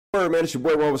Word, man, it's your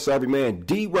boy Ron Wasabi, man.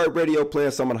 D-Right Radio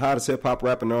playing some of the hottest hip-hop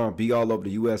rap and R&B all over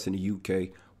the U.S. and the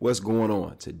U.K. What's going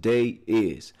on? Today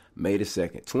is May the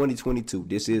 2nd, 2022.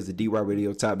 This is the D-Right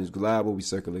Radio Top News Live, where we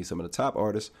circulate some of the top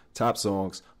artists, top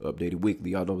songs, updated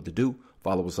weekly. Y'all know what to do.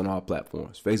 Follow us on all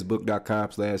platforms.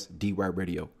 Facebook.com/D-Right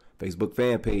Radio. Facebook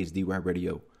fan page, D-Right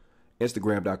Radio.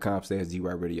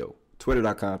 Instagram.com/D-Right Radio.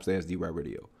 Twitter.com/D-Right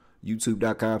Radio.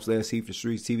 YouTube.com/Heat for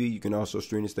Streets TV. You can also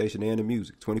stream the station and the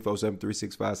music 24/7,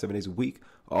 365, 7 days a week,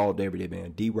 all day, every day,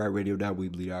 man.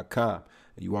 DRightRadio.weebly.com.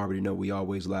 And you already know we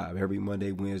always live every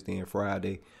Monday, Wednesday, and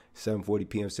Friday, 7:40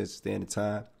 p.m. Central Standard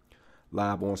Time.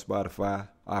 Live on Spotify,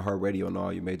 iHeartRadio, and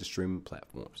all your major streaming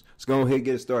platforms. Let's go ahead and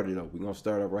get it started, though. We're going to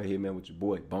start off right here, man, with your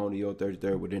boy, Bonio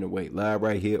 33rd Within the Weight. Live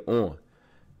right here on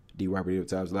D-Right Radio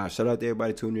Times Live. Shout out to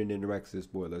everybody tuning in and interacting with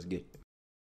this boy. Let's get it.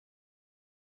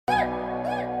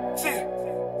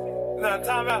 Now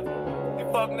time out. You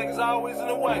fuck niggas always in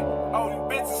the way. Oh, you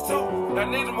bitches too. I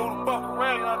need to move the fuck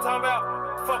around. You know what I'm talking about?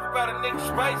 Fuck about a nigga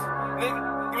space. Nigga,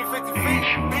 give me 50 feet,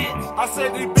 bitch. I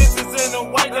said these bitches in the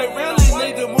way. They really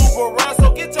need to move around. So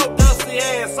get your dusty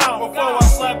ass on before I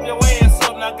slap your ass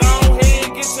up. Now go ahead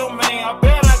and get your man. I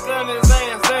bet I gun his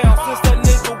ass down. Since that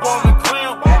nigga wanna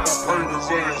clown.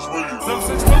 Some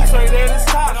 6'2" straight at his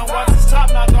top. Now watch his top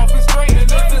knock off his straight. And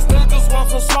if this niggas want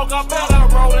some smoke, I bet I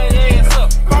roll their ass up.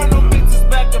 Burn them bitches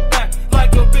back to back,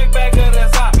 like a big bag of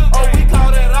that hot. Oh, we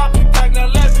call that Oppie pack, now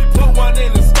let me put one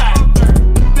in the sky.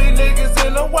 These niggas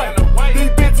in the way,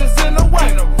 these bitches in the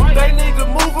way. They need to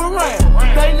move around,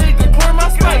 they need to clear my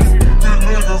space. These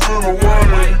niggas in the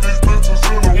way, these bitches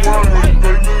in the way.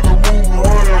 They need to move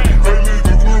around, they need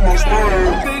to clear my space.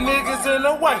 These niggas in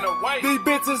the way, these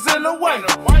bitches in the way.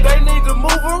 They need to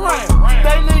move around,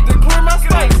 they need to clear my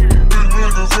space. These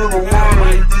niggas in the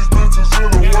way, these bitches in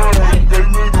the way. They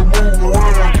need to move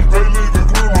around, they need to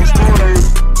clear my space.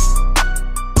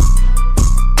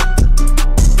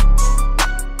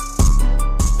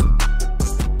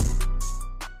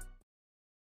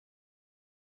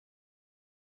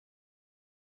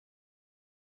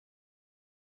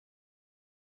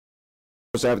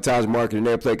 Advertising, marketing,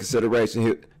 airplay consideration.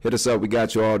 Hit us up. We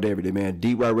got you all day, every day, man.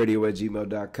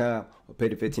 DRightRadio@gmail.com or pay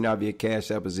the $15 via Cash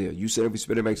App or Zelle. You said every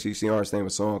spinner, make sure you see artist name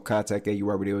and song. Contact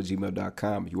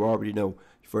DRightRadio@gmail.com. You already know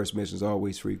your first mission is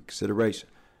always free consideration.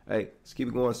 Hey, let's keep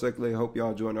it going, circulate. Hope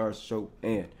y'all enjoying the artist show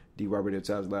and D-Right Radio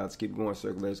Times Live. Let's keep it going,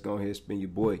 circulate. Let's go ahead and spin your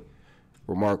boy,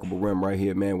 Remarkable Rim, right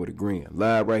here, man, with a grin.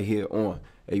 Live right here on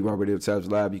D-Right Radio Times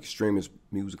Live. You can stream his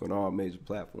music on all major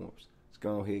platforms. Let's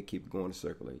go ahead and keep it going and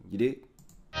circulate. You did?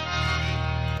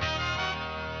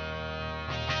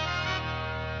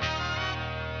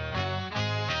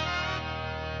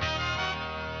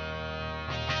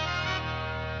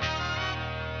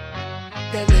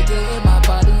 That liquor in my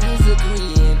body is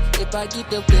agreeing. If I get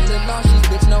the feeling nauseous,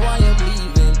 bitch, know I am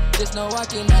leaving. Just know I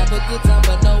can have a good time,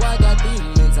 but know I got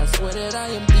demons. I swear that I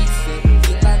am decent.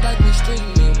 Get like we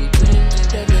streaming, we drinking.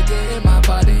 That liquor in my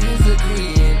body is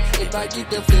agreeing. If I get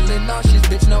the feeling nauseous,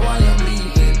 bitch, know I am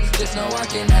leaving. Just know I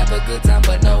can have a good time,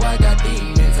 but know I got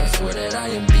demons. I swear that I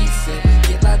am decent.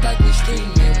 Get like we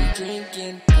streaming, we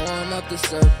drinking. Pouring up the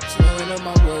surf, slurring up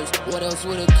my words. What else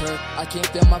would occur? I can't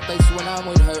feel my face when I'm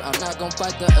with her. I'm not gon'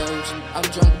 fight the urge. I'm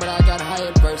drunk, but I got high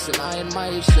at first, and I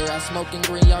admire sure. I smoking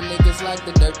green, y'all niggas like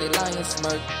the dirt. They lie and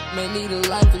smirk. May need a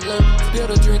life alert. Spill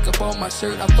the drink up on my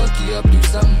shirt. I fuck you up, do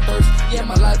something first. Yeah,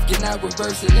 my life get out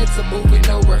reverse, and it's a movie,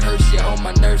 no rehearse. Yeah, on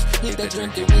my nerves. Hit that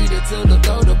drinking weed until the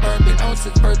throat of burn. Been on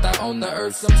since birth, I own the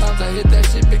earth. Sometimes I hit that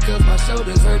shit because my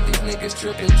shoulders hurt. These niggas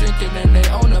tripping, drinking, and they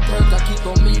own a perk. I keep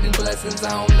on meeting blessings, I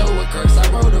don't know a curse.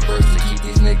 I wrote a verse to keep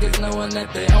these niggas knowing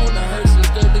that they own a hearse.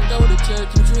 Instead to go to church,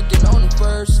 I'm drinking on the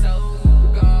first.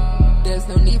 There's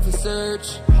no need for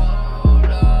search.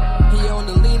 He on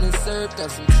the lean and serve, got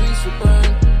some trees to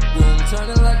burn. Room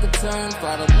turning like a turn,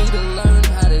 follow me to learn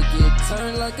how to get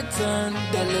turned like a turn.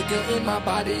 That liquor in my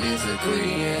body is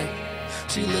agreeing.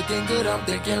 She looking good, I'm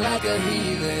thinking like a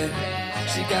heathen.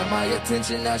 She got my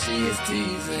attention, now she is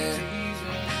teasing.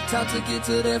 Time to get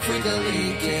to that freaking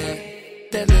weekend.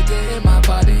 That liquor in my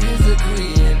body is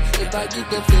agreeing. If I get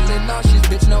the feeling nauseous,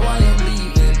 bitch, know I am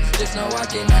leaving. Just know I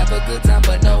can have a good time,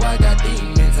 but know I got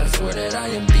demons. I swear that I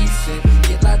am decent.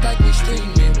 Get like we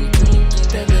streaming, we drinking.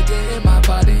 That liquor in my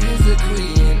body is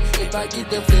agreeing. If I get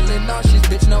the feeling nauseous,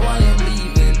 bitch, know I am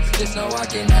leaving. Just know I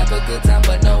can have a good time,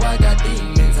 but know I got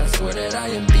demons. I swear that I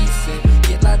am decent.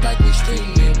 Get like we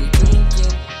streaming, we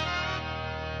drinking.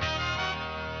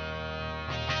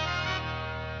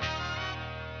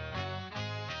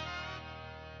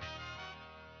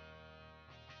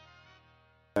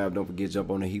 subscribe. Don't forget, jump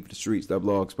on the Heat for the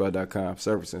Streets.blogspot.com,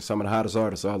 servicing some of the hottest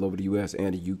artists all over the U.S.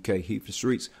 and the U.K. Heat for the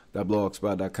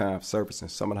Streets.blogspot.com, servicing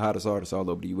some of the hottest artists all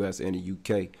over the U.S. and the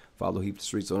U.K. Follow Heat for the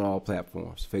Streets on all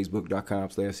platforms.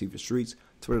 Facebook.com/Heat for the Streets,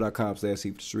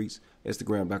 Twitter.com/Heat for the Streets,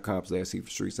 Instagram.com/Heat for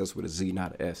the Streets. That's with a Z,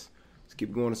 not an S. Let's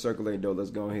keep going to circulating, though.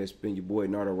 Let's go ahead and spin your boy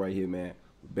Nardo right here, man.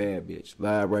 Bad Bitch.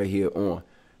 Live right here on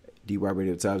D-Rock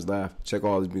Radio Times Live. Check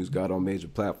all his music out on major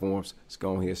platforms. Let's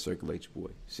go ahead and circulate your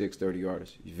boy. 630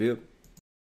 artists. You feel?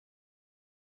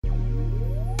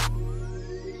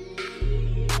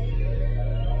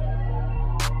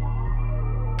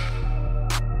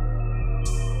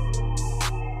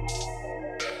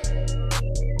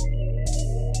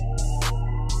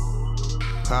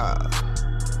 Ha.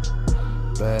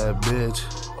 Bad bitch.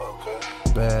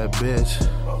 Bad bitch.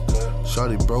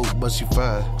 Shorty broke, but she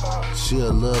fine. She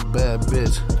a little bad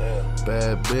bitch.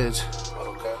 Bad bitch.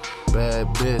 Bad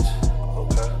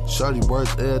bitch. Shorty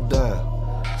worth a dime.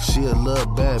 She a little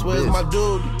bad bitch. Where's my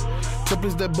duty?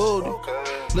 Triplets that booty.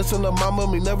 Listen to mama,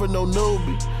 me never no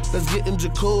newbie. Let's get in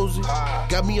jacuzzi.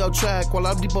 Got me on track while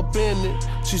I'm deep up in it.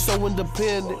 She's so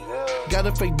independent. Got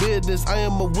a fake business, I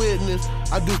am a witness.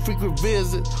 I do frequent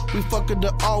visits. We fuck in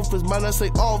the office, might not say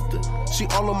often. She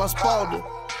all on my spalder.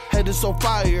 Head is so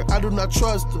fire, I do not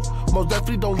trust her. Most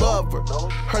definitely don't love her.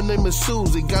 Her name is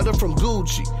Susie, got her from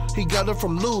Gucci. He got her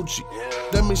from Lucci.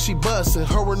 That means she bustin',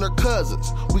 her and her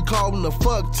cousins. We call them the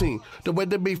fuck team. The way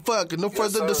they be fucking, no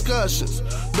further discussions.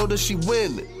 Know that she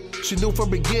winning. She knew from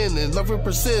beginning, love her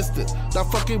persistent,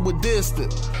 not fucking with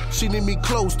distance. She need me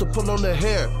close to pull on the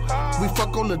hair. We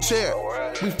fuck on the chair,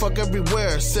 we fuck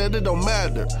everywhere. Said it don't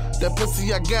matter. That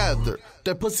pussy I gather,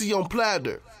 that pussy on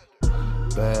platter.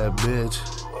 Bad bitch,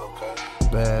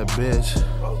 bad bitch.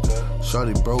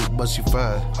 Shorty broke, but she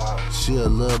fine. She a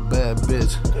little bad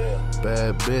bitch,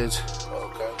 bad bitch,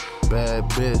 bad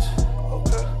bitch.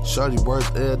 Shorty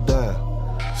worth a dime.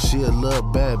 She a little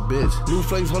bad bitch. Blue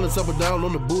flames, hundreds up and down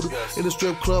on the booty. In the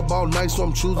strip club all night, so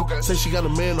I'm choosing. Say she got a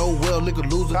man, oh well, nigga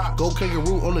losing. Gold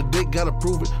kangaroo on the dick, gotta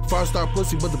prove it. Five-star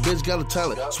pussy, but the bitch got a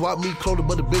talent. Swap me clothing,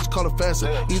 but the bitch call it faster.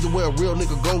 Either way, a real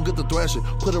nigga gon' get the thrashing.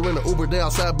 Put her in the Uber, there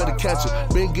outside, better catch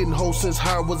it. Been getting hoes since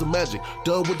higher was a magic.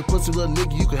 Done with the pussy, little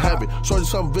nigga, you can have it. Shorty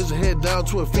something vision, head down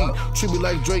to her feet. Treat me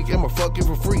like Drake, I'ma fuck it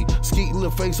for free. Skeet in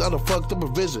the face, I done fucked up a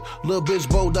vision. Little bitch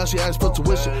bold, now she asked for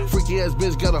tuition. Freaky ass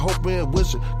bitch, got a hope and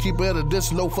wishing. Keep her at a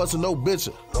distance, no fussing, no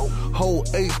bitching. Whole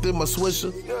eighth in my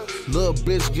swisher. Little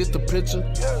bitch, get the picture.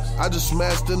 I just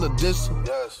smashed in the distance.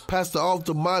 Passed her off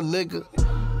to my nigga.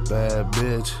 Bad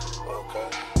bitch.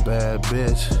 Bad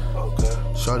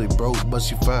bitch. Shorty broke, but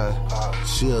she fine.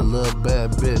 She a little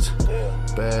bad bitch.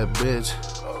 Bad bitch.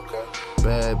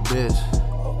 Bad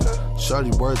bitch.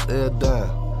 Shorty worth a dime.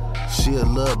 She a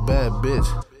little bad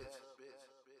bitch.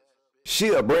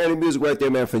 Shit, brand new music right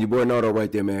there, man, from your boy Nardo right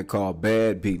there, man, called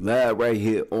Bad Beat. Live right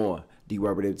here on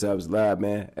D-Rock Radio Times Live,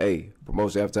 man. Hey,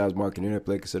 promotion, advertising, marketing, internet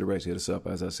play consideration, hit us up,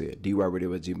 as I said,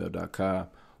 drockradio@gmail.com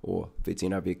or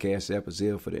 15 out of your cash app or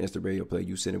Zelle for the Insta radio play.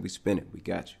 You send it, we spin it. We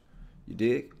got you. You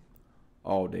dig?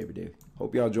 All day, every day.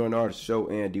 Hope y'all enjoying the artist show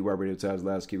and D-Rock Radio Times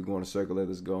Live. Let's keep it going in a circle.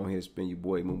 Let's go ahead and spin your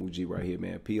boy Mumu G right here,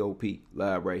 man. P.O.P.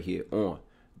 Live right here on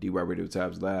D-Rock Radio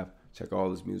Times Live. Check all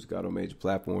this music out on major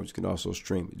platforms. You can also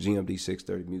stream it. GMD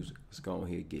 630 Music. Let's go ahead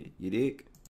and get it. You dig?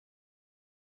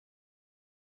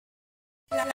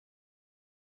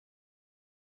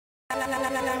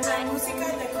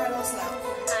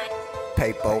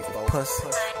 Paper over pussy.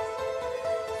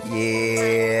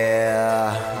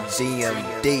 Yeah.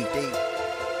 GMD.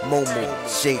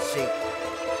 Mumu G.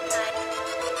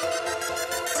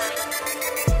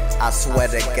 I swear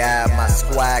to God, my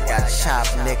squad got chopped,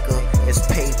 nigga. It's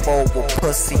paper over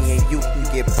pussy and you can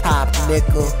get popped,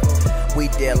 nigga. We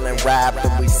dealing robbed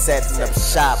and we setting up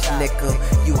shop, nigga.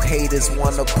 You haters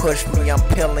wanna push me, I'm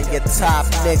peeling your top,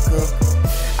 nigga.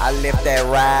 I live that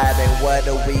ride and what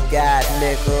do we got,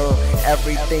 nigga?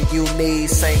 Everything you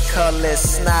need, same color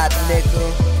snot,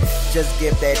 nigga. Just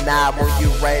give that knob when you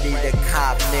ready to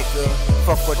cop, nigga.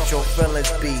 Fuck what your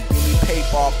feelings be, give me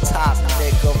paper off top,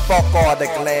 nigga. Fuck all the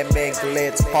glam and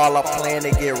glitz, all I plan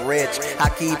to get rich. I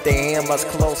keep the hammers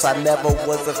close, I never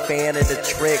was a fan of the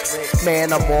tricks.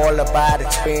 Man, I'm all about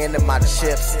expanding my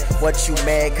chips. What you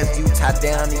mad cause you tied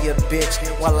down to your bitch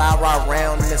while I ride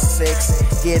around in the six,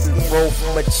 getting broke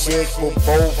from a chick with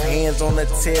both hands on the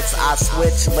tits. I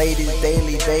switch ladies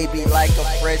daily, baby, like a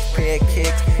fresh pair of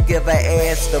kicks. Give her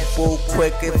ass the boo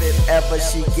quick if it ever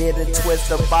she getting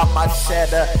twisted by my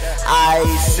cheddar.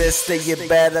 Aight, sister, you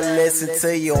better listen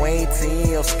to your auntie and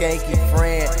your skanky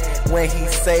friend. When he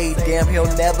say, damn, he'll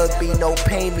never be no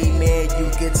pay me, man, you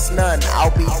get none.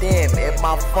 I'll be damned if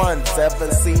my funds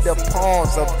ever see the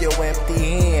palms of your empty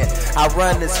hand. I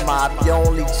run this mob, your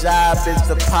only job is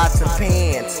the pots and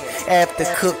pans. After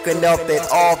cooking up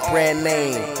that off-brand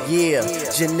name, yeah,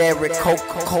 generic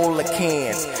Coca-Cola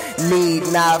cans. Need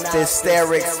not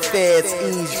hysterics, feds,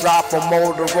 eavesdropper,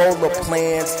 Motorola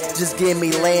plans. Just give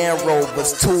me Land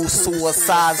Rovers, 2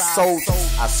 suicide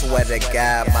soldiers. I swear to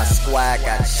God, my squad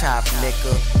got chopped,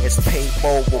 nigga. It's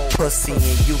paper with pussy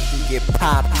and you can get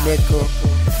popped,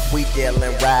 nigga. We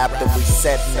dealing robbed and we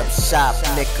setting up shop,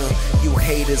 nigga. You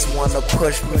haters wanna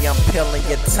push me, I'm peeling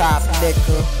your top,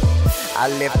 nigga. I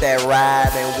live that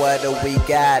ride and what do we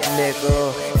got,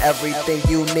 nigga? Everything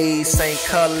you need, St.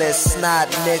 Color snot,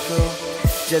 nigga.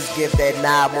 Just give that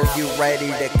knob when you ready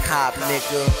to cop,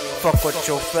 nigga. Fuck what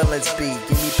your feelings be,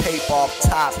 give me paper off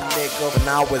top, nigga. When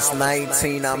I was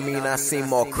 19, I seen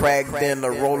more crack than a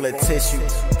roll of tissue.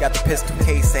 Got the pistol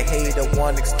case, a hater,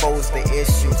 one exposed the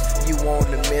issue. You on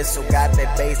the missile, got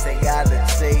that bass, ain't gotta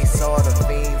chase. All the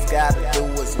fiends gotta do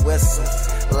is whistle.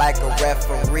 Like a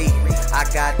referee, I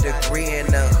got degree in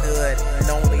the hood and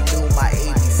only knew my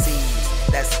ABCs.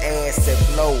 That's acid,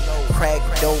 blow, crack,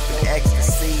 dope, and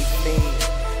ecstasy, fiend.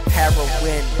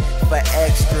 Heroin for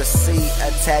extra C,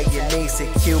 Italianese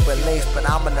and Cuban links, but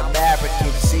I'm an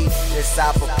American G. This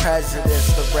out for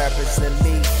presidents to represent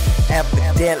me.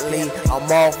 Evidently, I'm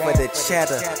off with the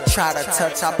cheddar. Try to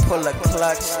touch, I pull a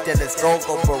clutch, then it's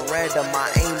go-go Beretta.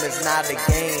 My aim is not a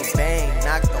game, bang.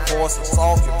 Knock the horses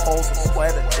off your poles and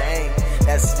sweater, dang.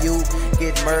 That's you,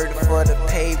 get murdered for the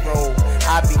payroll.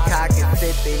 I be cocking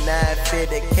 59,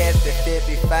 fitted, catch the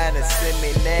 55 and send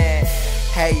me now.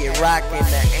 Hey, you rockin'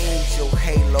 the angel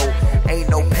halo. Ain't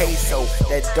no peso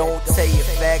that don't tell you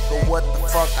fact or what the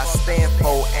fuck I stand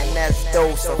for. And that's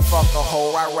dope, so fuck a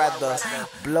hoe. I'd rather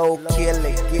blow, kill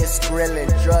it, get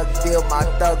skrillin', drug deal. My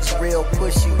thugs real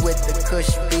pushy with the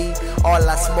kush B. All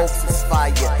I smoke is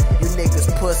fire. You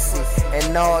niggas pussy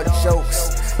and all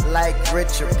jokes like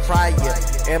Richard Pryor.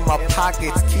 In my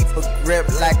pockets keep a grip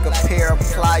like a pair of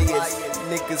pliers.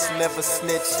 Niggas never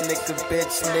snitch, nigga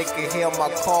bitch, nigga hear my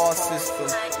call system.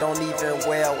 Don't even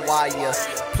wear wire.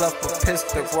 Pluck a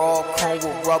pistol, raw cone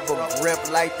with rubber grip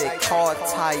like they car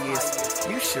tires.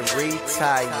 You should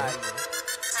retire.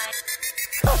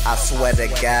 I swear to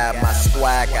God, my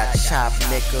squad got chopped,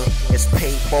 nigga. It's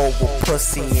paintball with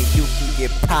pussy and you can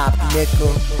get popped,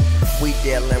 nigga. We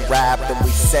dealing robbed and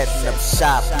we setting up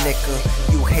shop,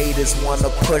 nigga. You haters wanna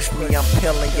push me, I'm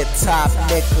peeling your top,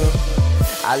 nigga.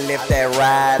 I live that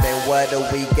ride and what do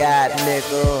we got,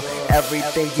 nigga?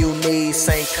 Everything you need,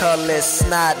 St. Color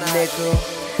snot,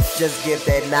 nigga. Just give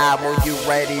that knob when you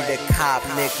ready to cop,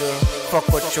 nigga. Fuck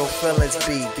what your feelings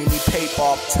be, give me paper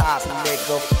off top,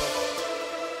 nigga.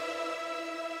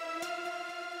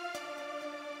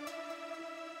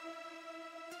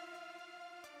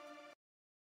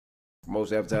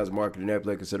 Most advertising, marketing,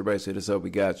 airplay consideration, hit us up.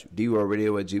 We got you.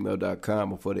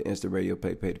 DRadio@gmail.com or for the instant radio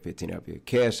pay the 15 out here.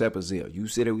 Cash App or Zelle. You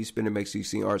said it, we spend it, make sure you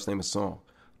see artist name and song.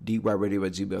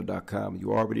 DRadio@gmail.com.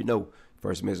 You already know.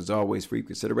 First message is always free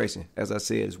consideration. As I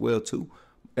said as well too.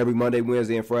 Every Monday,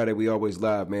 Wednesday, and Friday we always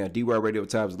live, man. DY Radio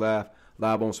Times live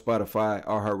on Spotify,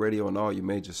 iHeartRadio, and all your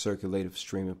major circulative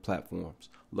streaming platforms.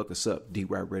 Look us up,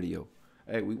 DY Radio.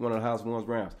 Hey, we one of the house ones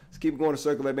rounds. Let's keep going to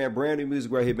circulate, man. Brand new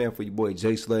music right here, man, for your boy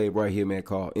Jay Slave right here, man,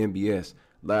 called MBS.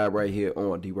 Live right here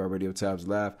on DY Radio Times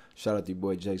Live. Shout out to your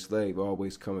boy Jay Slave,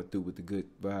 always coming through with the good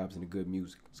vibes and the good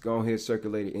music. Let's go ahead,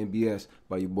 circulate it, MBS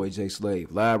by your boy Jay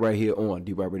Slave. Live right here on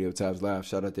DY Radio Times Live.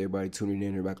 Shout out to everybody tuning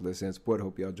in here back to listen and support.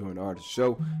 Hope y'all enjoying the artist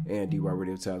show and DY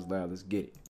Radio Times Live. Let's get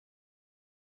it.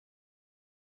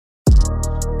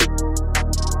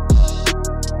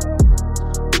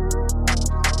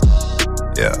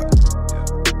 Yeah.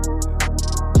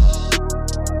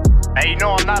 Hey, you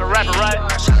know I'm not a rapper, right?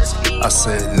 I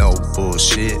said no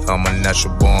bullshit, I'm a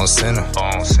natural born sinner.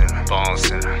 Born sinner, born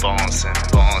sinner, born sinner,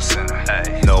 born sinner.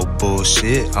 Hey. No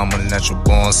bullshit, I'm a natural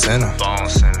born sinner. Born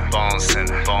sinner, born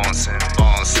sinner, born sinner,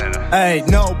 born sinner. Hey,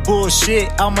 no bullshit,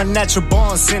 I'm a natural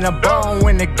born sinner. Born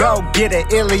when to go, get an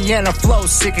Ileana flow,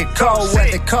 sick and cold.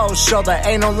 With the cold shoulder,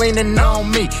 ain't no leaning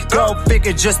on me. Go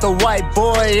figure, just a white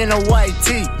boy in a white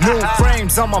tee. New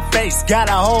frames on my face, got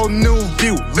a whole new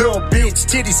view. Little bitch,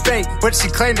 titties fake, but she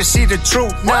claimed that she the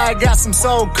truth. Now I got some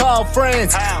so-called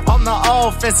friends on the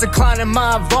offense, declining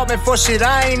my involvement for shit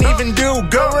I ain't even do.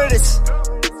 Go with this.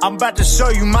 I'm about to show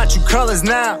you my true colors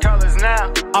now.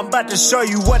 I'm about to show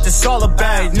you what this all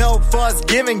about. No fuss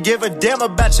giving, give a damn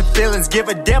about your feelings. Give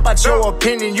a damn about your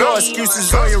opinion, your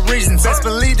excuses or your reasons. Best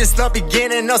believe this the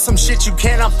beginning of some shit you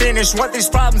cannot finish. Want these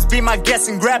problems, be my guest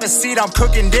and grab a seat, I'm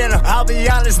cooking dinner. I'll be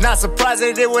honest, not surprised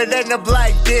that it would end up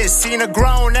like this. Seen a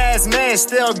grown ass man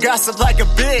still gossip like a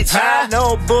bitch, huh?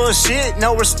 No bullshit,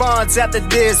 no response after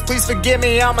this. Please forgive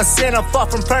me, I'm a sinner, far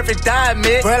from perfect, I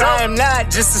admit. But I am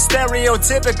not just a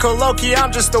stereotypical low-key,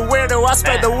 I'm just a weirdo. I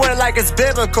spread the word like it's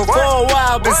biblical. For a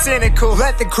while, been cynical.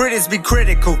 Let the critics be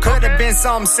critical. Could have been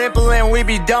something simple and we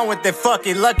be done with it. Fuck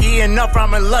it. Lucky enough,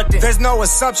 I'm reluctant. There's no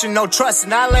assumption, no trust,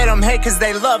 and I let them hate cause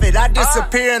they love it. I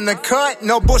disappear in the cut.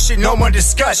 No bullshit, no more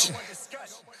discussion.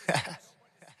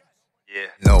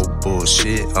 No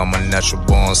bullshit, I'm a natural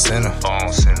born sinner.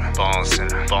 Born sinner, born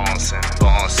sinner, born sinner,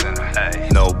 born sinner. Hey.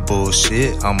 No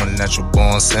bullshit, I'm a natural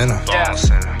born sinner. Born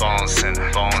sinner, born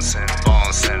sinner, born sinner,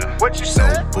 born sinner. What you say?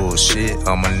 No bullshit,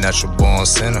 I'm a natural born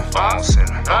sinner. Born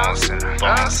sinner, born sinner,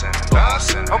 born sinner, born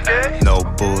sinner. Okay. No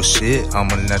bullshit, I'm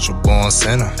a natural born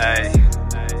sinner. Hey.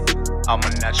 I'm a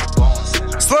natural born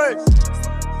sinner. Slay!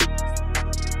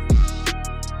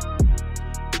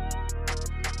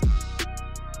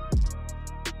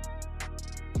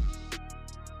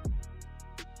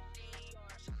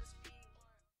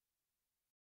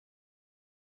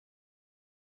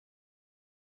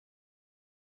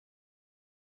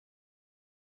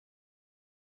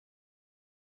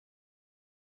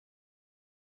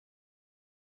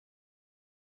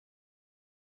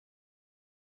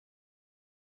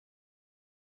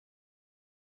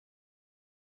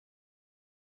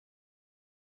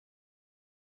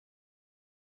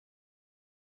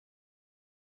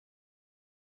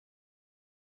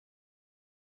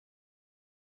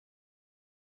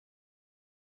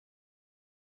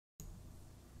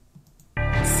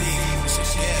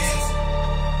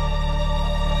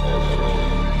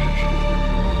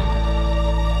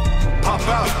 Pop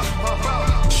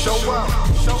out, show out,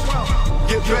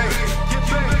 get back,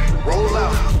 roll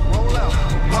out,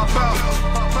 pop out,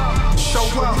 show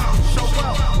out,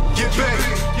 get back,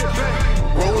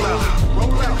 roll out.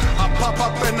 I pop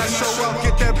up and I show out,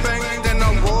 get that bang, then I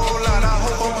roll out. I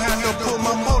hope I don't have to pull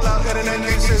my pole out. Better than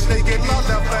they since they get lost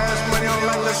out fast. Money on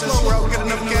like the slow route, get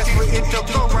enough gas for it to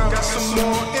go round. Got some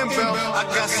more inbound, I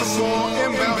got some more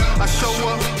inbound. I show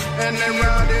up and they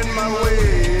round in my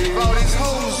wave. All these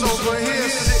hoes over here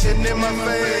sitting in my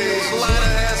face.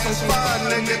 Lighter ass on fire,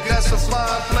 nigga, that's a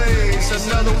fireplace.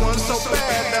 Another one so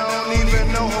bad, I don't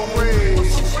even know her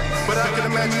ways. But I can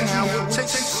imagine how it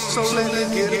tastes, so let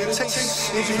me get a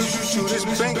taste. Introduce you to this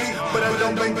bank, but I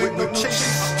don't bank with no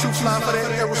chase. Too fly for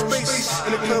that aerospace.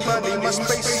 In the club I need my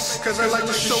space, cause I like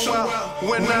to show out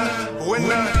when I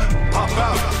pop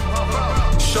out.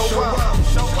 Show out,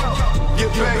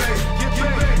 get back,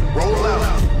 roll out,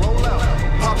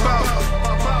 pop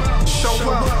out,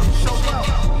 show out,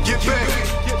 get back,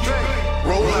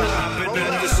 roll out. I've been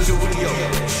in the studio,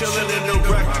 chillin' in the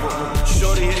record room.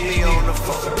 Shorty hit me on the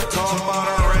phone, talk about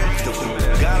her rent.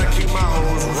 Gotta keep my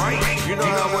hoes right, you know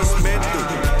how it's meant to.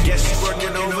 Guess she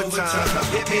working overtime,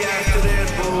 hit me after that,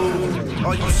 boo.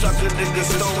 All you sucker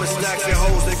niggas throwing stacks and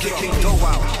hoes and kicking dough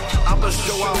out. I'ma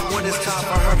show out when it's time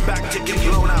for her back to get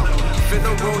blown out.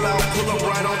 Finna roll out, pull up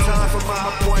right on time for my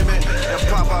appointment, and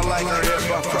pop out like her hair,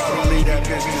 but probably leave that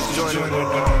bitch just join me.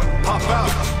 Pop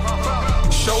out,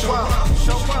 show out,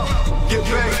 get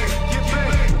back,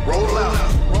 roll out,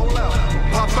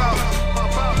 pop out,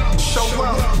 show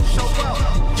out,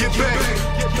 get back,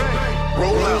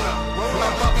 roll out.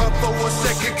 Pop up for a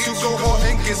second to go hard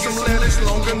and get some letters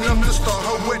long enough to start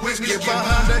her witness. Get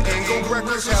behind her and go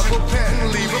reckless, have a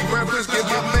patent, leave a breathless. Get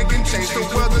my bacon, change the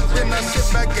weather, then I sit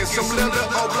back in some leather,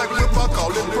 all black whip, I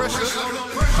call it precious.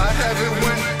 I haven't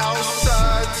went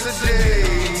outside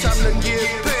today, time to get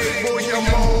paid, boy, I'm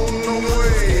on the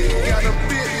way. Got a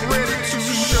bit ready to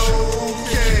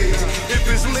showcase. If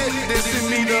it's lit, then send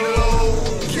me the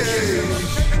location.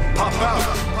 Pop out,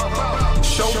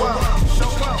 show out,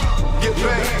 get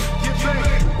back,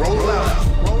 roll out,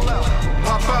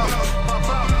 pop out,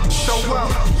 show out,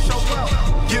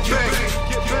 get back,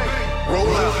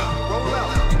 roll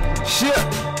out. Shit.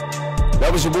 That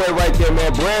was your boy right there,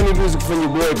 man. Brand new music from your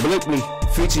boy Blickney,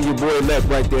 featuring your boy Left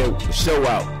right there. Show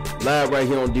out. Live right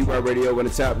here on D-Rock Radio when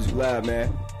the top is live,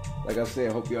 man. Like I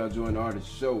said, hope y'all enjoying the artist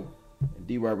show. And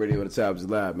D-Rock Radio when the top is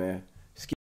live, man. Let's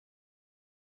keep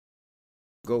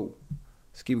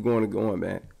going,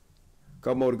 man.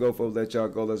 Couple more to go, folks. Let y'all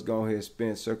go. Let's go ahead and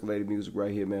spin circulated music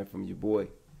right here, man, from your boy.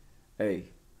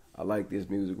 Hey, I like this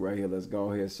music right here. Let's go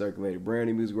ahead and circulate it. Brand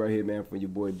new music right here, man, from your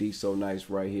boy D So Nice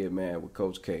right here, man, with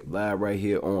Coach K. Live right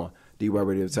here on D-Rock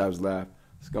Radio Times Live.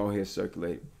 Let's go ahead and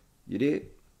circulate it. You did?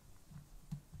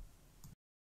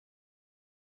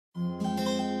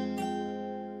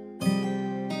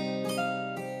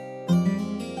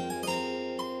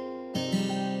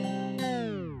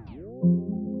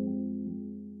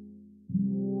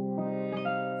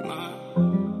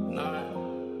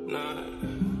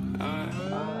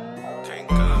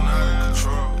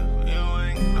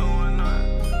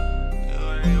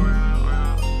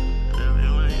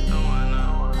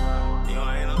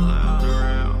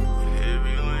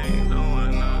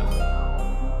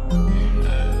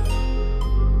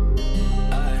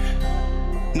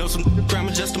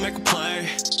 Just to make a play,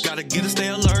 gotta get it, stay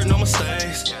alert, no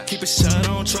mistakes. Keep it shut,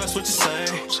 don't trust what you say.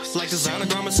 Like designer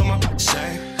garments on my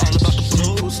shade. All about the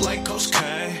blues, like Coach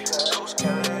K.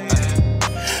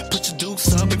 Put your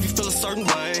dukes up if you feel a certain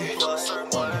way.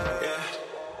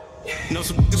 Know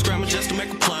some niggas grammar just to make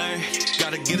a play.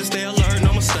 Gotta get it, stay alert,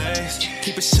 no mistakes.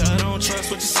 Keep it shut, don't trust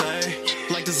what you say.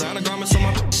 Like designer garments on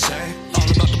my shade.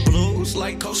 All about the blues,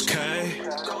 like Coach K.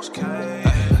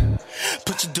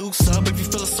 Put your dukes up if you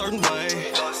feel a certain way.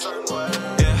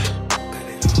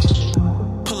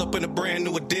 Pull up in a brand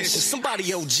new edition.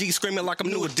 Somebody OG screaming like I'm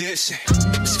new edition.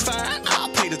 She fine, I'll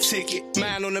pay the ticket.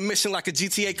 Man on a mission like a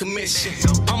GTA commission.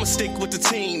 I'ma stick with the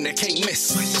team that can't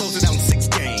miss. Close it out in 6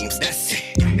 games, that's it.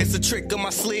 It's a trick up my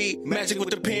sleeve. Magic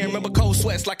with the pen. Remember cold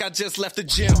sweats like I just left the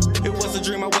gym. It was a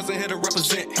dream, I wasn't here to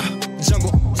represent.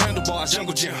 Jungle, handlebars,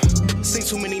 jungle gym. Seen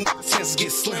too many chances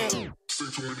get slim.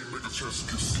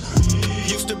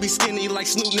 Used to be skinny like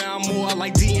Snoop, now I'm more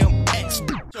like DMX.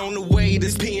 On the way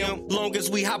this PM. Long as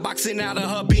we hotboxing out of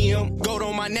her BM. Gold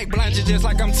on my neck, blind you just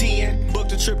like I'm 10.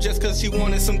 Booked a trip just cause she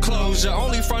wanted some closure.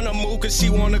 Only front of move cause she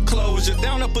wanted closure.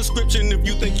 Down a prescription if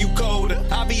you think you colder.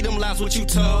 I beat them lies what you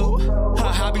told.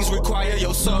 Her hobbies require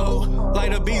your soul.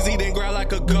 Light a BZ then grab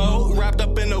like a gold. Wrapped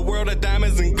up in a world of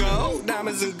diamonds and gold.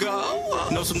 Diamonds and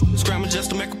gold. Know some scramming just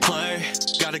to make a play.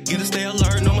 Gotta get it, stay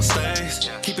alert, no mistakes.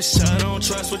 Keep it shut, don't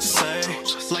trust what you say.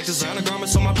 Like designer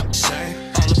garments on my shade.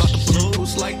 All about the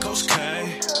blues, like Coach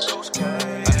K.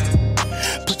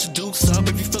 Put your dukes up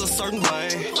if you feel a certain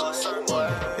way.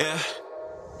 Yeah.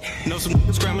 Know some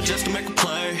scramming just to make a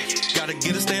play. Gotta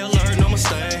get it, stay alert, no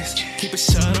mistakes. Keep it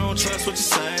shut, don't trust what you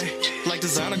say. Like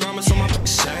designer garments on my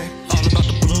shade. All about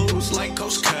the blues, like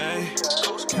Coach K.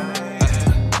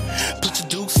 Put your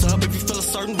dukes up if you feel a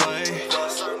certain way.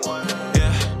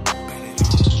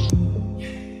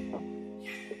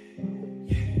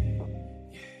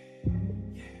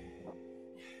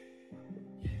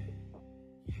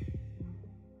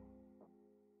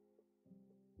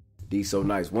 D So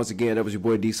Nice. Once again, that was your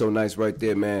boy D So Nice right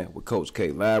there, man, with Coach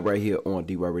K. Live right here on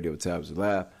D-Rock Radio Times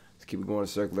Live. Let's keep it going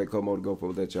to circulate. Como to go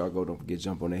for let y'all go. Don't forget,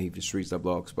 jump on the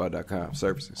HeatForTheStreets.blogspot.com.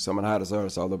 Surfacing some of the hottest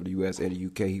artists all over the U.S. and the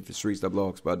UK.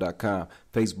 HeatForTheStreets.blogspot.com.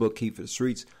 Facebook, Heat for the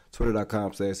Streets.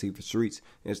 Twitter.com/Heat for Streets.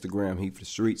 Instagram, Heat for the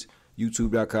Streets.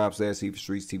 YouTube.com/Heat for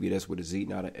Streets TV. That's with a Z,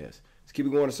 not an S. Let's keep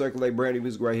it going to circulate. Brand new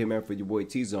music right here, man, for your boy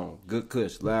T-Zone. Good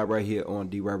Kush. Live right here on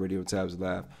D-Rock Radio Times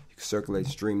Live. Circulate,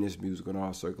 stream this music on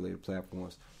all circulated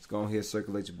platforms. Let's go ahead and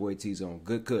circulate your boy T-Zone.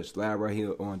 Good Kush, live right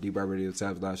here on D-Rock Radio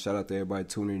Times Live. Shout out to everybody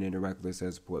tuning in and interacting with us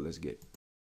and support. Let's get it.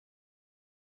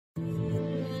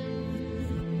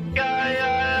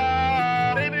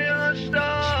 Yeah, baby, I'm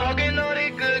stuck. Smoking on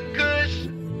that good Kush.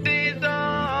 T-Zone.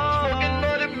 Smoking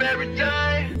on that Mary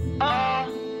Jane.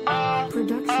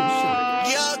 Production shot.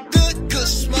 Yeah, good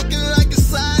Kush, smoking like a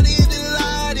side in the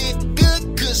light. Good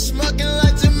Kush, smoking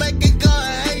like Jamaica.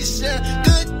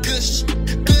 Good Kush,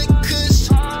 good Kush,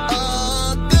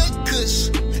 good Kush,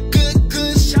 good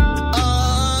Kush,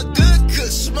 good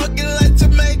Kush, smoking like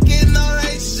Jamaican.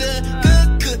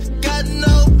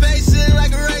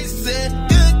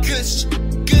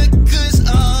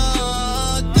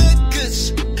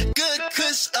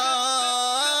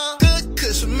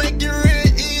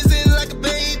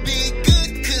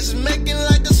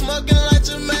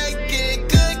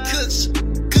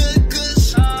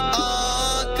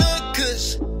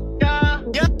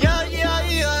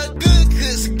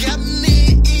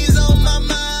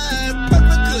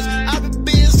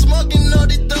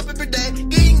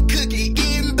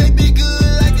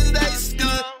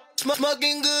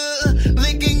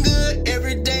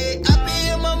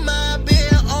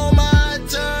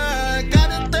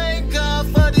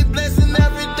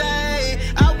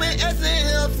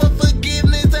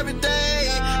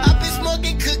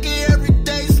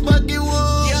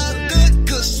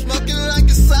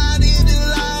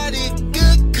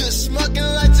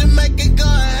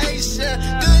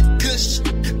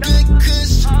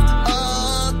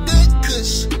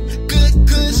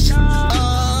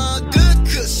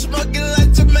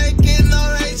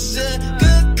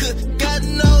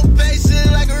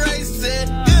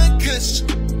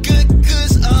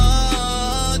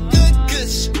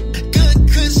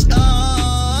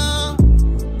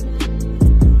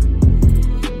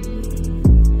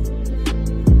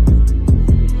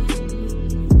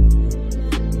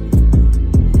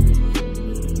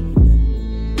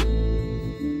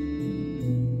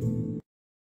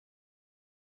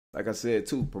 I said,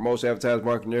 too, promotion, advertising,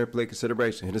 marketing, airplay,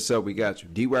 consideration. Hit us up. We got you.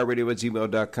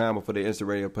 DYRadio@gmail.com or for the instant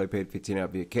radio play paid $15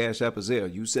 via Cash App or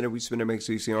Zelle. You send it, we spend it, make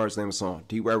sure you see artist name and song.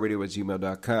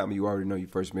 DYRadio@gmail.com. You already know your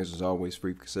first message is always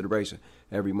free for consideration.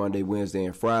 Every Monday, Wednesday,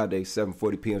 and Friday,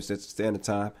 7:40 p.m. Central Standard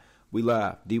Time. We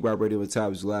live. DY Radio at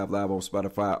Times live on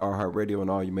Spotify, iHeartRadio, and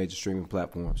all your major streaming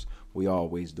platforms. We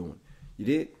always doing. You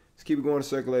did? Let's keep it going to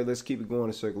circulate. Let's keep it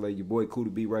going to circulate. Your boy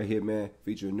Kuda B right here, man.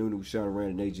 Featuring Nunu, Shauna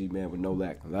Rand, and AG, man, with no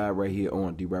lack. Live right here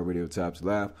on DY Radio Tops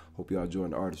Live. Hope y'all enjoying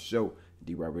the artist show.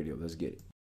 DY Radio, let's get it.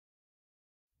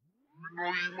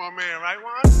 My man, right,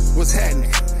 Juan? What's happening?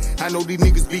 I know these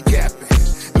niggas be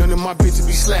capping. None of my bitches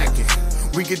be slacking.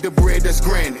 We get the bread that's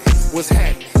granted. What's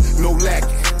happening? No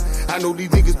lacking. I know these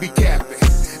niggas be capping.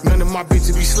 None of my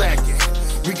bitches be slacking.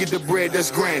 We get the bread that's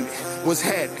granted. What's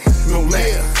happening? No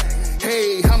lacking.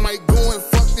 Hey, I might go and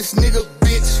fuck this nigga,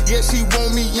 bitch. Yeah, she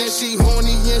want me, yeah, she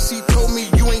horny, yeah, she told me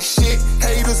you ain't shit.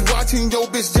 Haters watching your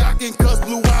bitch jocking, cause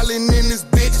Blue Island in this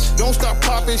bitch. Don't stop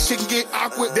popping, shit can get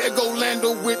awkward. There go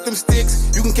Lando with them sticks.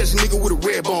 You can catch a nigga with a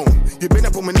red bone. You been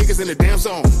up on my niggas in the damn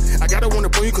zone. I gotta wanna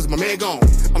pull you cause my man gone.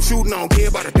 I'm shooting, I don't care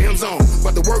about the damn zone.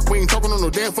 About the work, we ain't talking on no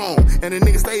damn phone. And the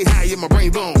nigga stay high, yeah, my brain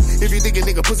blown. If you think a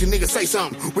nigga pussy, nigga say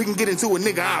something. We can get into a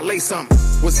nigga, I'll lay something.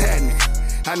 What's happening?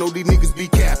 I know these niggas be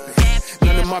capping.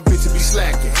 None of my bitches be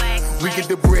slacking. We get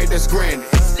the bread that's granted.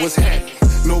 What's happening?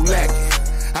 No lacking.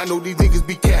 I know these niggas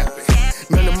be capping.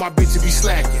 None of my bitches be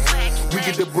slacking. We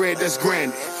get the bread that's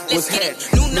granted. What's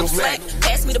happening? No slack.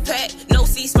 Pass me the pack. No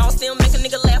C, small still make a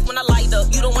nigga laugh when I light up.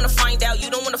 You don't wanna find out.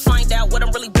 You don't wanna find out what I'm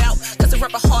really about. Cause the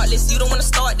rapper heartless. You don't wanna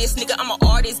start this. Nigga, I'm an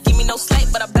artist. Give me no slack,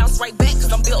 but I bounce right back.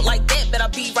 Cause I'm built like that. Bet I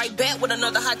be right back with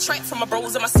another hot track from my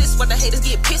bros and my sis. While the haters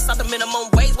get pissed out the minimum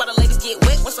wage. While the ladies get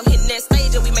wet. Once I'm hitting that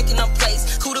stage and we making them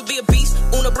plays. Kuda be a beast.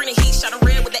 Una bring the heat. Shot a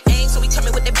red with the aim. So we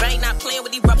coming with that bang. Not playing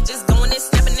with these rappers. Just going in,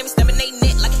 snapping them, stepping they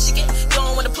net like a chicken. You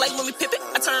don't wanna play when we pip it.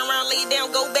 I turn around, lay it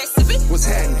down, go back, sip it. What's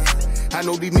happening? I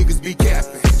know these niggas be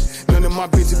capping. None of my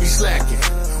bitches be slacking.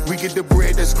 We get the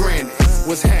bread that's granted.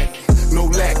 What's happening? No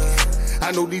lacking.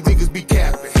 I know these niggas be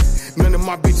capping. None of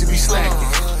my bitches be slacking.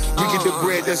 We get the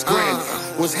bread that's granted.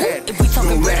 What's happening? If we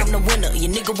talking bread, I'm the winner.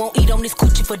 Your nigga won't eat on this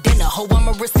coochie for dinner. Ho, I'm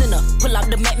a sinner. Pull out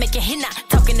the mat, make it henna.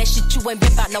 Talking that shit you ain't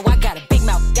been about. No, I got a big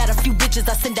mouth. Got a few bitches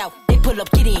I send out. They pull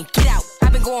up, get in, get out.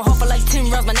 I've been going hard for like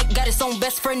 10 rounds. My nigga got his own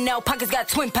best friend now. Pockets got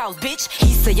twin pals, bitch. He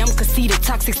say I'm conceited,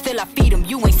 toxic, still I feed him.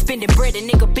 You ain't spending bread, a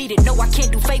nigga beat it. No, I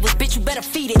can't do favors, bitch, you better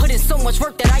feed it. Put in so much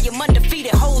work that I am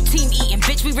undefeated. Whole team eating,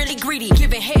 bitch, we really greedy.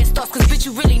 Giving head starts, cause bitch,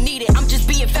 you really need it. I'm just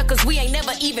being fair, cause we ain't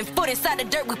never even foot inside the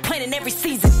dirt. We planting every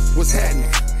season. What's happening?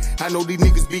 I know these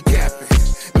niggas be capping.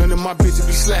 None of my bitches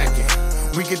be slacking.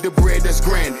 We get the bread that's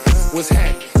granted. What's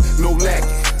happening? No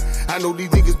lacking. I know these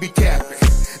niggas be capping.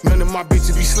 None of my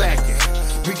bitches be slacking.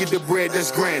 We get the bread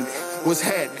that's granted. What's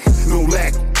happening? No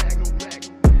lacking.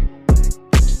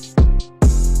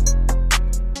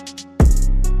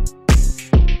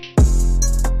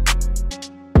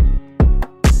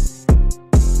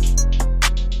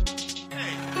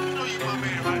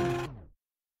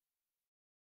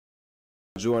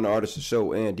 Join the Artist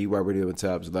Show and DY Radio and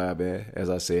Tops Live, man. As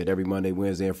I said, every Monday,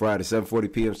 Wednesday, and Friday,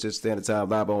 7:40 p.m. Central Standard Time,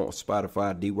 live on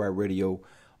Spotify, DY Radio,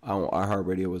 on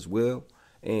iHeartRadio as well,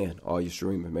 and all your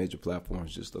streaming major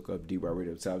platforms. Just look up DY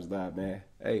Radio Tops Live, man.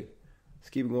 Hey, let's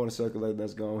keep it going to circulate.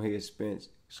 Let's go on here and spin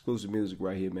exclusive music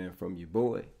right here, man, from your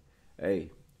boy.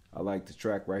 Hey, I like the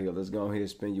track right here. Let's go on here and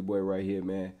spin your boy right here,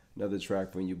 man. Another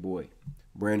track from your boy.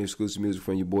 Brand new exclusive music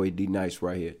from your boy D Nice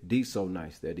right here. D So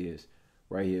Nice, that is.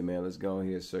 Right here, man. Let's go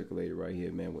ahead and circulate it right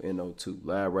here, man, with NO2.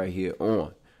 Live right here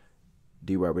on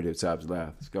DY Radio Tops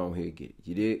Live. Let's go ahead and get it.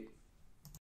 You dig?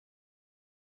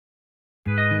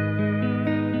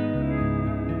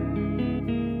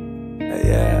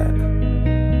 Yeah.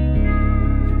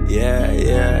 Yeah,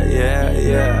 yeah, yeah,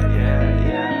 yeah.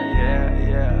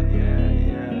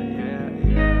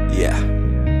 Yeah.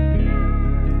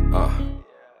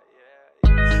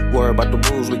 Worry about the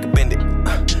rules, we can bend it.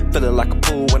 Feeling like a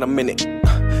pool when I'm in it.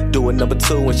 Doing number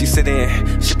 2 when she sit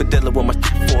in. She been dealing with my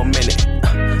shit for a minute.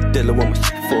 Dealing with my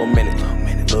shit for a minute.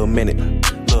 Little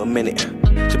minute.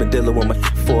 She been dealing with my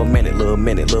shit for a minute. Little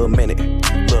minute.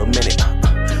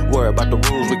 Worry about the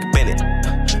rules, we can bend it.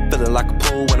 Feeling like a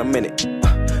pool when I'm in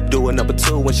it. Doing number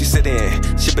 2 when she sit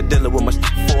in. She been dealing with my shit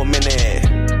for a minute.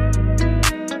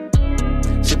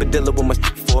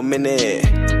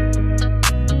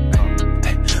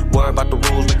 Worry about the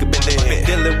rules, we can bend it.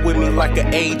 Dealing with me like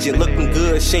an agent, looking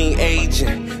good, she ain't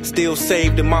aging. Still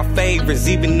saved in my favorites,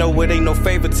 even though it ain't no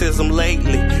favoritism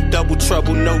lately. Double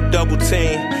trouble, no double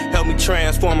team. Help me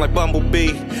transform like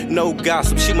Bumblebee. No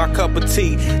gossip, she my cup of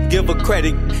tea. Give her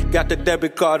credit, got the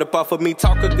debit card up off of me.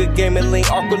 Talk a good game and lean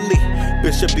awkwardly.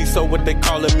 Bishop D, so what they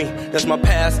calling me. That's my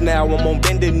past now, I'm on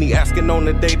bended knee. Asking on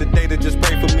the day-to-day to just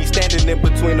pray for me. Standing in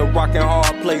between a rock and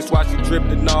hard place while she dripped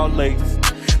in all lace.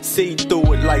 See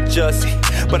through it like Jussie,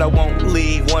 but I won't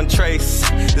leave one trace.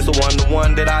 This the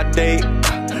one that I date.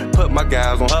 Put my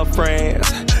guys on her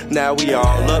friends. Now we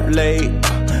all up late.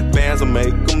 Bands will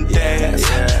make them dance.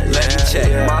 Let me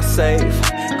check my safe,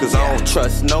 cause I don't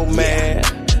trust no man.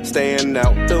 Staying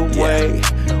out the way.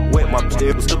 With my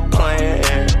bitch was the plan.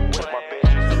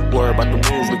 Worry about the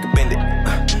rules, we can bend it.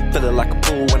 Feeling like a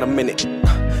fool when I'm in it.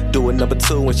 Doing number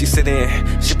 2 when she sit in.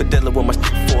 She been dealing with my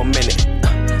shit for a minute.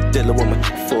 Dealing with my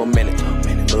shit for a minute.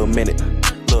 Little minute.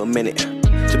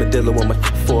 She been dealing with my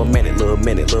shit for a minute. Little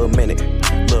minute.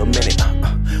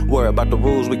 Worry about the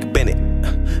rules, we can bend it.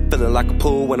 Feeling like a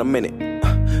pool when I'm in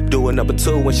it. Doing number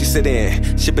 2 when she sit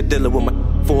in. She been dealing with my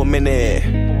for a minute.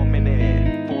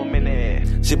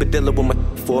 She been dealing with my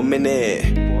for a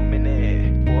minute.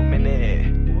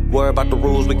 Worry about the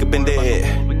rules, we can bend it.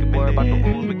 Worry about the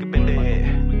rules, we can bend it.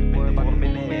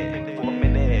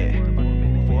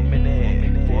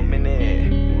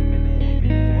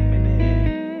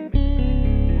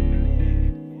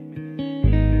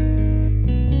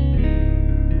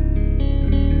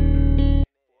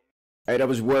 Hey, that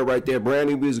was your word right there. Brand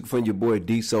new music from your boy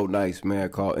D So Nice, man,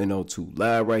 called NO2.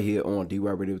 Live right here on DY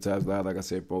Radio Times Live. Like I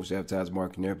said, bro, advertise,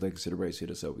 marketing, airplay consideration.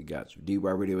 Hit us up. We got you.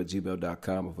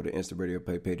 DYRadio@gmail.com, or for the Instant Radio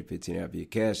Play, pay the 15 out via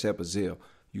Cash App or Zelle.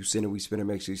 You send it, we spin it.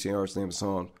 Make sure you send our slam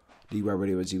song.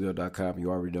 DYRadio@gmail.com.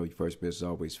 You already know your first bit is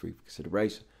always free for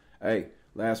consideration. Hey,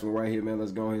 last one right here, man.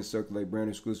 Let's go ahead and circulate brand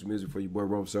new exclusive music for your boy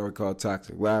Rome Sorry called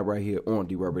Toxic. Live right here on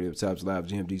DY Radio Times Live,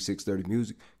 GMD 630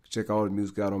 Music. Check all the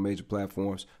music out on major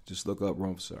platforms. Just look up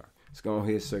Rome Sorry. Let's go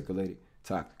ahead and circulate it.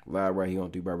 Toxic. Live right here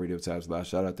on DY Radio Times Live.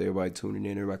 Shout out to everybody tuning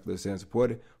in, everybody listening and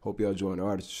supporting. Hope y'all enjoying the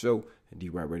artist show and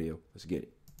DY Radio. Let's get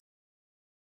it.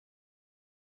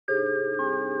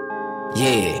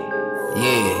 Yeah.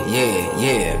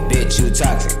 Bitch, you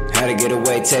toxic. How to get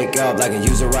away, take off like a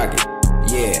user rocket.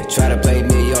 Yeah, try to play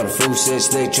me on the fruit shit,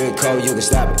 slick trick code, you can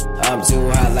stop it. I'm too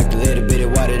hot like the little bit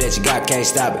of water that you got, can't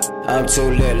stop it. I'm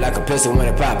too lit like a pistol when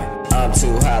it poppin'. I'm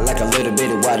too hot like a little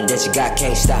bit of water that you got,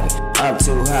 can't stop it. I'm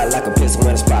too hot like a pistol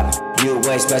when it's poppin'. You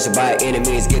ain't special by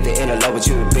enemies, get the inner love with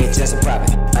you, bitch, that's a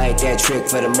profit. I ain't that trick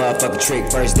for the motherfucking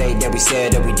trick. First day that we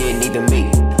said that we didn't even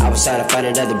meet. I was trying to find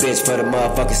another bitch for the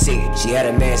motherfucking seat. She had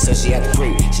a man, so she had to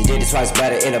creep. She did it twice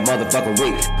better in a motherfucking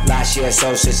week. Last year,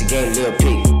 so shit, she gave a little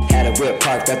peek. Had a whip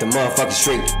parked at the motherfucking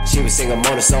street. She was singing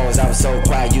Mona songs, I was so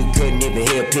quiet you couldn't even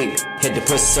hear a peep. Hit the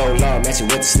pussy so long, man, she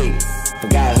went to sleep.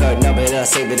 Forgot her number and I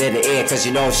saved it at the end, cause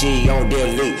you know she on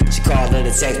delete. She called her to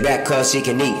text back cause she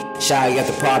can eat. Shy at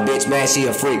the par, bitch, man, she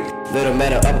a freak. Little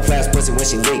man, of upper class pussy when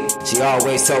she leak. She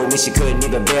always told me she couldn't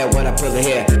even bear when I pull her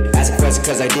hair. Ask a question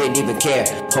cause I didn't even care.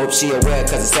 Hope she aware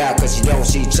cause it's out, cause she don't,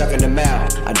 she chucking them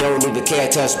out. I don't even care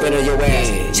till I spin on your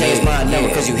ass. Change my number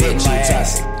cause you hit my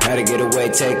ass. How to get away,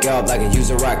 take off like a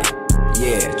user rocket.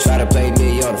 Yeah, try to play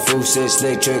me on the fruit shit,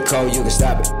 slick trick code, you can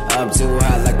stop it. I'm too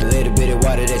hot like the little bit of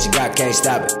water that you got, can't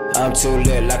stop it. I'm too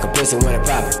lit like a pistol when it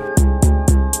poppin'.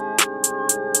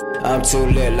 I'm too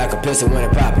lit like a pistol when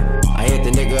it poppin'. I hit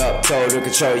the nigga up, told her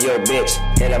control your bitch.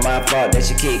 It ain't my fault that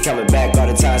she keep coming back all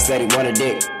the time, steady want a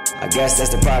dick. I guess that's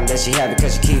the problem that she having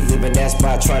cause she keep leaving that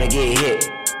spot trying to get hit.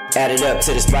 Added up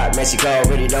to the spot, man, she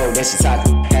already know that she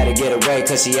talking. Had to get away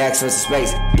cause she asked for some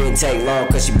space. Didn't take long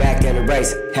cause she back in the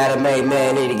race. Had a main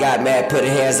man and he got mad, put her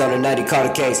hands on the night, he caught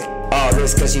a case. All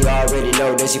this cause she already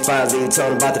know that she finally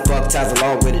told him about the fuck times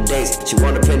along with the dates. She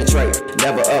wanna penetrate,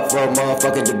 never up for a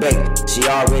motherfucking debate. She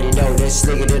already know that she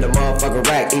slicker than a motherfucking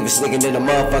rack, even slicker than a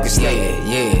motherfucking snake.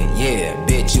 Yeah,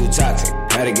 bitch, you toxic.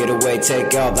 How to get away,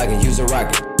 take off like a user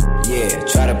rocket. Yeah,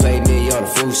 try to play me on the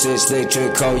fruit shit, slick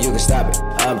trick code, you can stop it.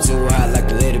 I'm too hot like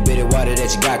the little bit of water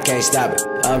that you got, can't stop it.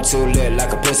 I'm too lit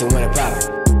like a pistol when it poppin'.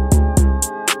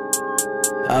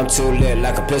 I'm too lit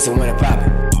like a pistol when it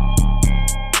poppin'.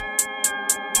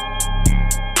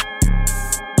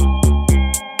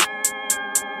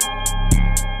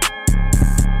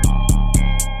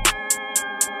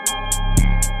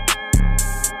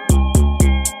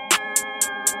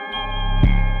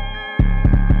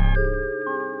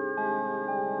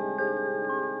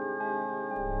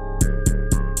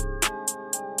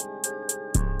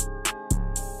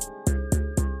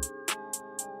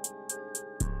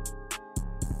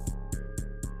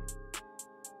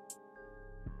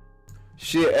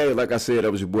 Shit, hey, like I said,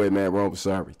 that was your boy, man, Rome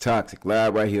Sorry. Toxic,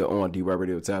 live right here on D-Rock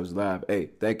Radio Times Live.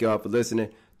 Hey, thank y'all for listening.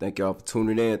 Thank y'all for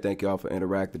tuning in. Thank y'all for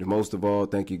interacting. And most of all,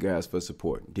 thank you guys for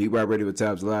supporting. D-Rock Radio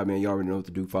Times Live, man, you already know what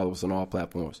to do. Follow us on all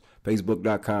platforms.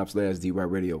 Facebook.com/D-Rock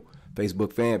Radio.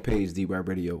 Facebook fan page, D-Rock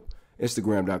Radio.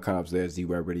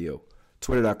 Instagram.com/D-Rock Radio.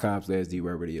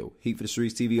 Twitter.com/D-Rock Radio. Heat for the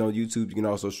Streets TV on YouTube. You can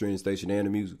also stream the station and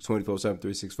the music 24/7,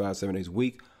 365, 7 days a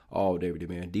week. All day, every day,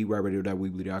 man.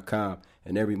 DRockRadio.weebly.com.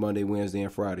 And every Monday, Wednesday,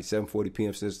 and Friday, 7:40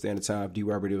 p.m. Central Standard Time,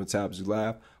 D-Rock Radio Times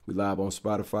Live. We live on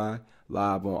Spotify,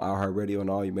 live on iHeartRadio, and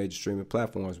all your major streaming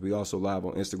platforms. We also live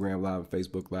on Instagram Live and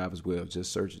Facebook Live as well.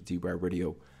 Just search D-Rock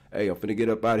Radio. Hey, I'm finna get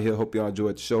up out of here. Hope y'all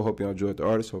enjoyed the show. Hope y'all enjoyed the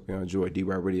artist. Hope y'all enjoyed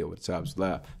D-Rock Radio with Times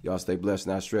Live. Y'all stay blessed,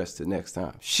 not stressed. Till next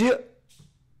time. Shit.